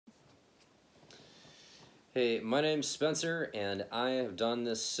Hey, my name's Spencer, and I have done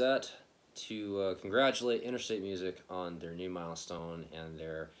this set to congratulate Interstate Music on their new milestone, and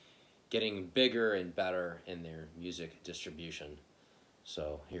they're getting bigger and better in their music distribution.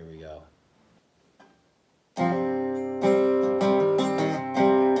 So here we go. Wake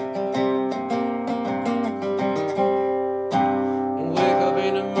up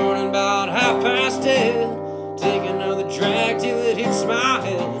in the morning about 10:30, take another drag till it hits my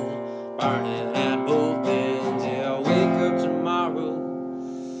head, burning at both ends. Yeah, I'll wake up tomorrow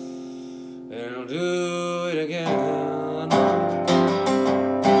and I'll do it again.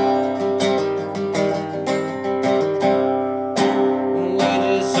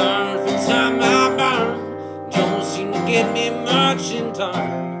 Wages earned for time I burn don't seem to get me much in turn.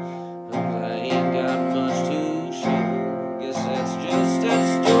 I ain't got much to show. Guess that's just how the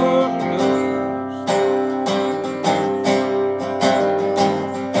story goes.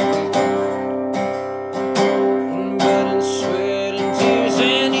 Blood and sweat and tears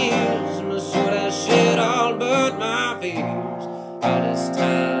and years, my soul has shed all but my fears. All this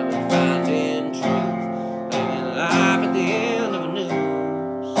time and finding truth, living life at the end of a news.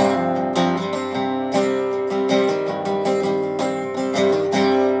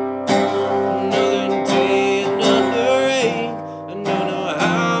 Another day, another ache, I don't know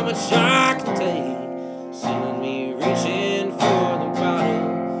how much I can take. Seeing me reaching for the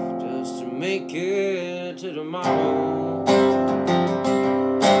bottle just to make it to tomorrow.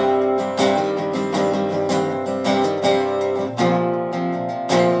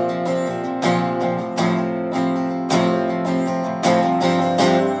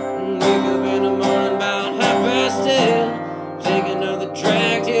 Wake up in the morning about 10:30, take another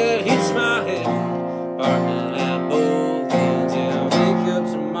drag till it hits my head, burning at both ends. Yeah, I'll wake up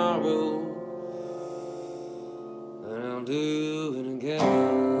tomorrow and I'll do it again.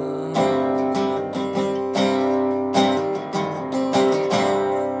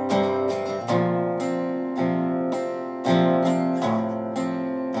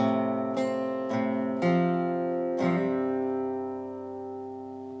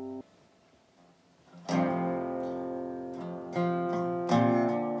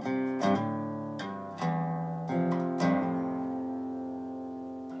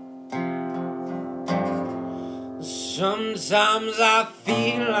 Sometimes I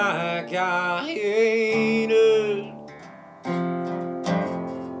feel like I hate it.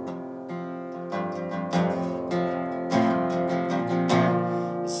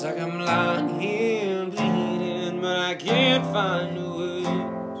 It's like I'm lying here bleeding, but I can't find the words.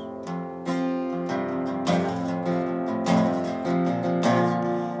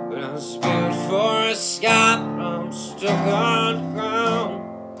 But I'm spilled for a sky, I'm stuck on the ground.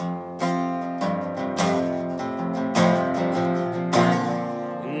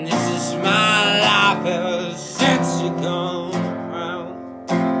 Ever since you come around,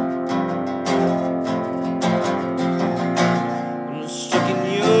 I'm stuck in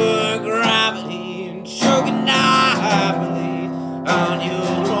your gravity and choking, I believe, on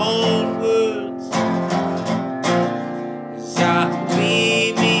your own words. 'Cause I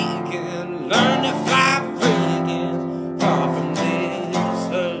believe me can learn to fly free again, far from this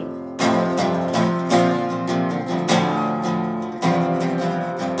hurt.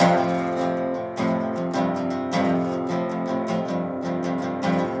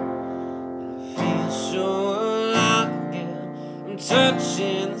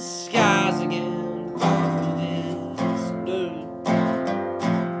 Touching the skies again, far from this dirt.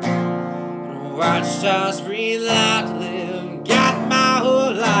 And watch stars breathe out to live, got my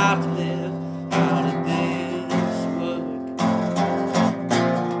whole life to live. How did this work?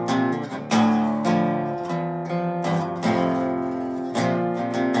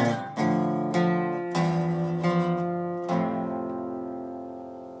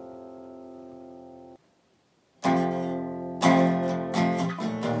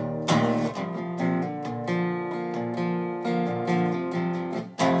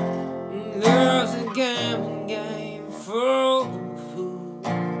 There's a gambling game for fools.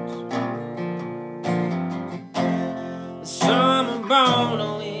 Some are born to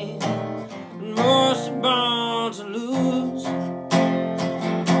win, and most are born to lose.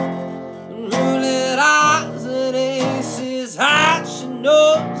 And roulette odds and aces high, she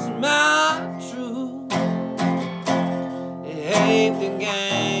knows my truth. They hate the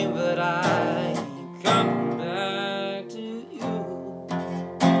game, but I come back to you.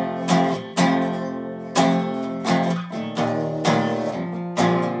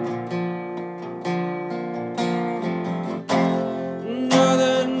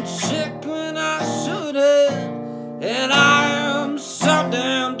 Chick when I should have, and I am so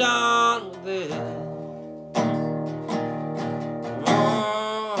damn done with it.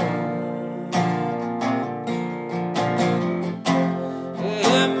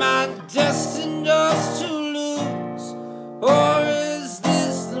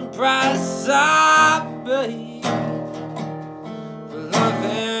 I pray for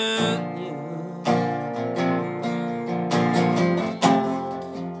loving you.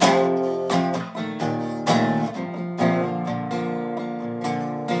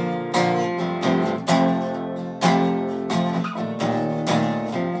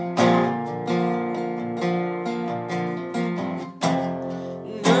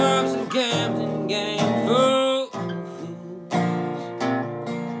 Nerves and gambling game for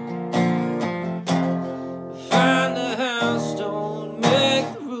find the house, don't make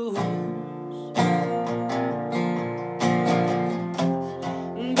the rules.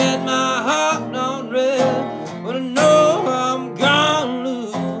 Bet my heart on red, but I know I'm gonna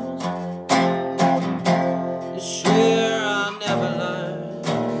lose. I swear I'll never learn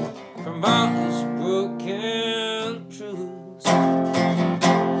from all these broken truths.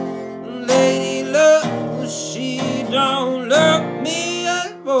 Lady love, well, she don't love me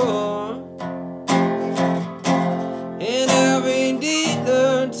anymore. And every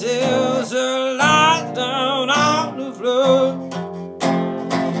dealer tells her lies down on the floor.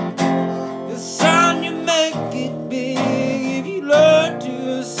 The son, you make it big if you learn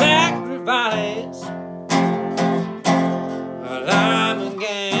to sacrifice. Well, I'm a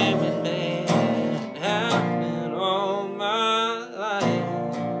gambling man, have been all my life.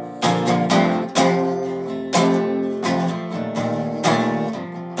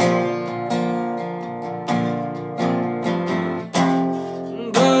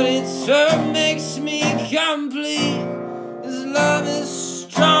 But it sure makes me complete. This love is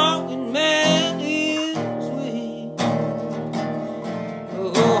strong and man is weak.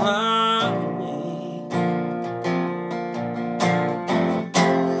 Oh, I'm weak.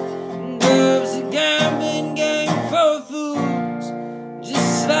 Love's a gambling game for fools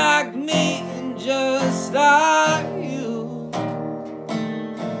just like me and just like